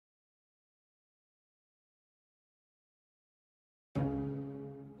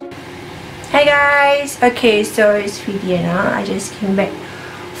Hi guys, okay, so it's Fidyana. I just came back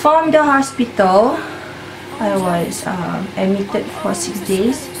from the hospital. I was admitted for 6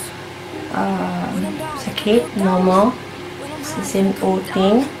 days. Sakit, normal, it's the same old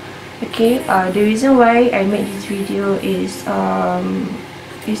thing. Okay, the reason why I made this video is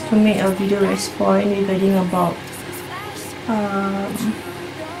to make a video response regarding about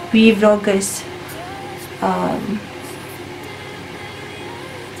we vloggers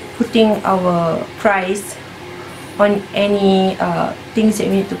putting our price on any things that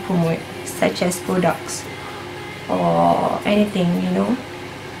we need to promote, such as products or anything, you know,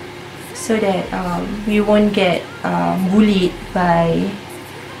 so that we won't get bullied by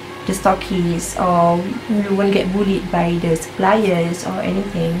the stockists, or we won't get bullied by the suppliers or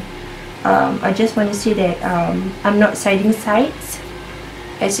anything. I just want to say that I'm not siding sides.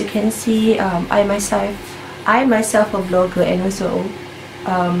 As you can see, I myself a vlogger and also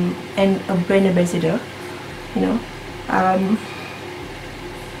and a brand ambassador, you know.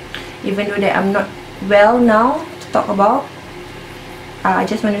 Even though that I'm not well now to talk about, I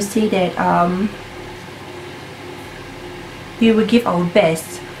just want to say that we will give our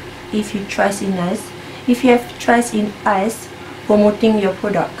best if you trust in us. If you have trust in us promoting your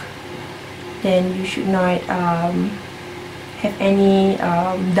product, then you should not have any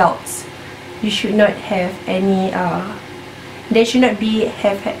doubts. You should not have any there should not be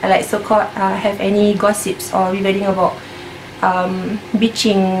like so-called have any gossips or regarding about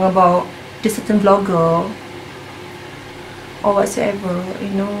bitching about the certain vlogger or whatsoever,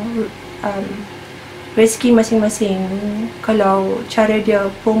 you know. Rezeki masing-masing. Kalau cara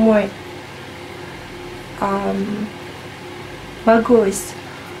dia promote bagus,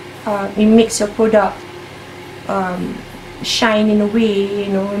 it makes your product shine in a way,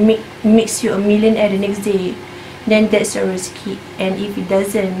 you know, makes you a millionaire the next day, then that's your rezeki. And if it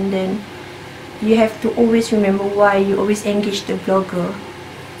doesn't, then you have to always remember why you always engage the vlogger,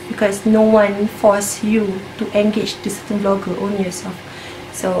 because no one force you to engage the certain vlogger, only yourself.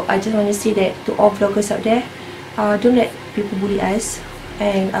 So I just want to say that to all vloggers out there, don't let people bully us,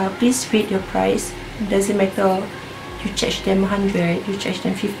 and please rate your price. It doesn't matter you charge them 100, you charge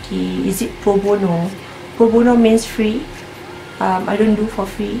them 50. Is it pro bono? Pro bono means free. I don't do for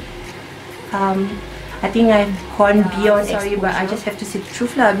free. I think I've gone beyond. Sorry, but I just have to say the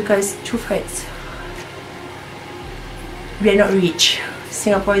truth lah, because truth hurts. We are not rich.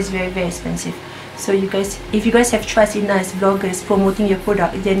 Singapore is very, very expensive. So you guys, if you guys have trust in us vloggers promoting your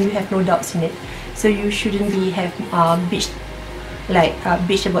product, then you have no doubts in it. So you shouldn't be bitch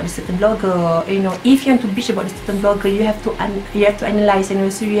about the certain vlogger. You know, if you want to bitch about the certain vlogger, you have to analyze, and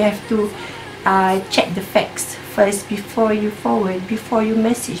also you have to check the facts first before you forward, before you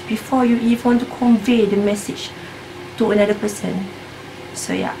message, before you even want to convey the message to another person.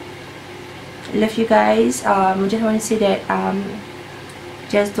 So yeah, love you guys. I just want to say that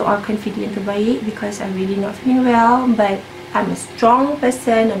just doakan Fidi yang terbaik, because I'm really not feeling well, but I'm a strong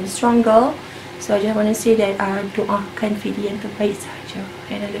person, I'm a strong girl. So I just want to say that doakan Fidi yang terbaik saja,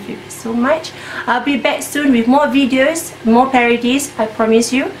 and I love you guys so much. I'll be back soon with more videos, more parodies, I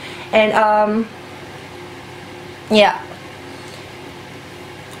promise you. And yeah,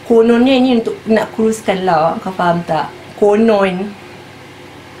 kononnya ini untuk nak kuruskan lah, kau faham tak? Konon.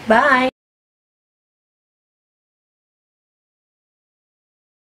 Bye.